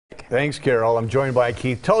Thanks, Carol. I'm joined by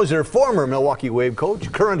Keith Tozier, former Milwaukee Wave coach,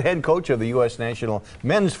 current head coach of the U.S. national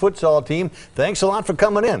men's futsal team. Thanks a lot for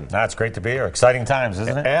coming in. That's great to be here. Exciting times,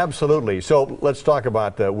 isn't it? Absolutely. So let's talk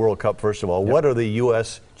about the World Cup first of all. Yep. What are the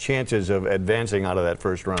U.S. chances of advancing out of that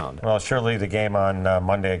first round? Well, surely the game on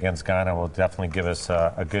Monday against Ghana will definitely give us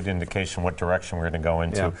a good indication what direction we're going to go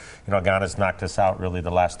into. Yeah. You know, Ghana's knocked us out really the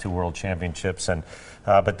last two World Championships, and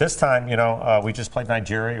but this time, you know, we just played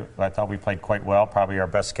Nigeria. I thought we played quite well, probably our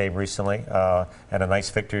best game recently, and a nice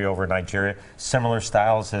victory over Nigeria. Similar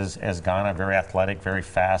styles as Ghana, very athletic, very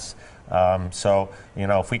fast. So, you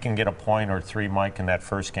know, if we can get a point or three, Mike, in that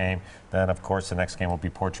first game, then, of course, the next game will be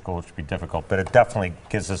Portugal, which will be difficult. But it definitely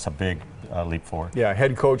gives us a big leap forward. Yeah,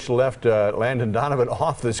 head coach left Landon Donovan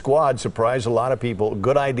off the squad. Surprised a lot of people.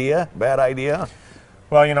 Good idea? Bad idea?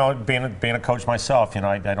 Well, you know, being a coach myself, you know,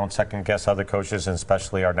 I don't second guess other coaches, and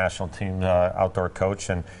especially our national team outdoor coach,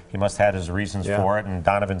 and he must have had his reasons for it. And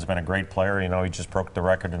Donovan's been a great player. You know, he just broke the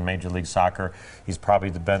record in Major League Soccer. He's probably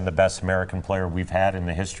been the best American player we've had in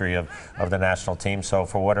the history of the national team. So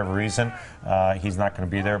for whatever reason, he's not going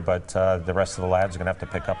to be there, but the rest of the lads are going to have to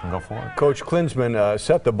pick up and go forward. Coach Klinsmann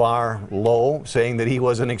set the bar low, saying that he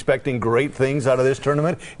wasn't expecting great things out of this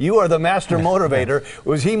tournament. You are the master motivator.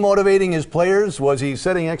 Was he motivating his players? Was he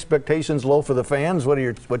setting expectations low for the fans?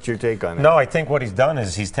 What's your take on it? No, I think what he's done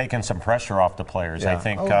is he's taken some pressure off the players. Yeah. I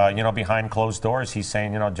think, you know, behind closed doors, he's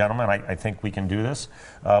saying, you know, gentlemen, I think we can do this.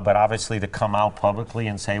 But obviously to come out publicly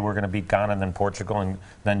and say we're going to beat Ghana and then Portugal and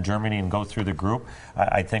then Germany and go through the group,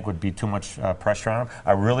 I think would be too much pressure on him.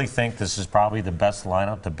 I really think this is probably the best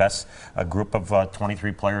lineup, the best group of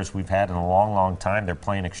 23 players we've had in a long, long time. They're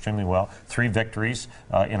playing extremely well. 3 victories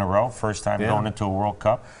in a row, first time going into a World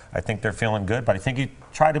Cup. I think they're feeling good, but I think he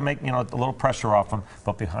tried to make, you know, a little pressure off them,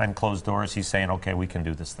 but behind closed doors, he's saying, okay, we can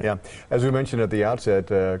do this thing. Yeah, as we mentioned at the outset,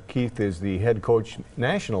 Keith is the head coach,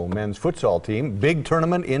 national men's futsal team. Big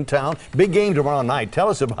tournament in town, big game tomorrow night. Tell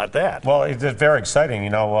us about that. Well, it's very exciting. You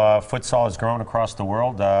know, futsal has grown across the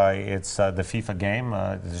world. It's the FIFA game.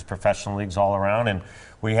 There's professional leagues all around, and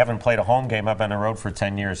we haven't played a home game up on the road for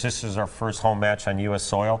 10 years. This is our first home match on U.S.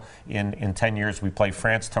 soil in 10 years. We play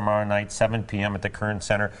France tomorrow night, 7 p.m. at the Kern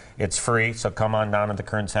Center. It's free, so come on down to the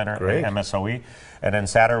Kern Center at MSOE. And then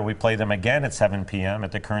Saturday we play them again at 7 p.m.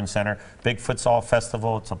 at the Kern Center. Big futsal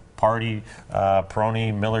festival. It's a party.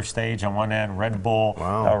 Peroni, Miller Stage on one end, Red Bull,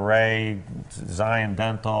 Ray, Zion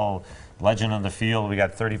Dental, Legend of the Field. We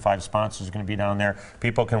got 35 sponsors going to be down there.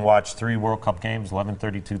 People can watch 3 World Cup games,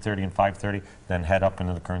 11:30, 2:30, and 5:30, then head up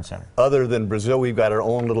into the Kern Center. Other than Brazil, we've got our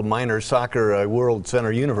own little minor soccer world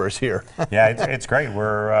center universe here. Yeah, it's great.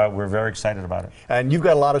 We're very excited about it. And you've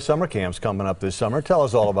got a lot of summer camps coming up this summer. Tell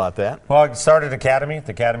us all about that. Well, it started Academy.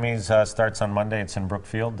 The Academy starts on Monday. It's in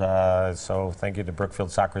Brookfield. So thank you to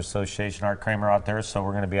Brookfield Soccer Association, Art Kramer out there. So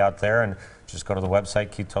we're going to be out there, and just go to the website,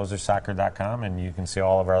 KeithTozierSoccer.com, and you can see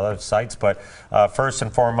all of our other sites. But first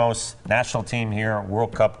and foremost, national team here,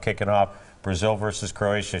 World Cup kicking off. Brazil versus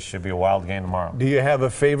Croatia should be a wild game tomorrow. Do you have a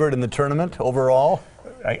favorite in the tournament overall?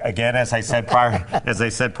 Again, as I said prior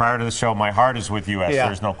to the show, my heart is with U.S. Yeah.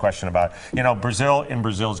 There's no question about it. You know, Brazil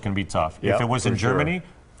is going to be tough. Yep, if it was in Germany, sure,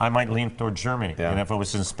 I might lean towards Germany. Yeah. And if it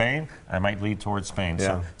was in Spain, I might lean towards Spain. Yeah.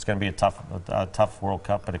 So it's going to be a tough World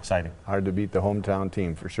Cup, but exciting. Hard to beat the hometown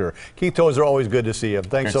team for sure. Keith Tozier, always good to see you.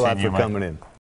 Thanks a lot for coming in.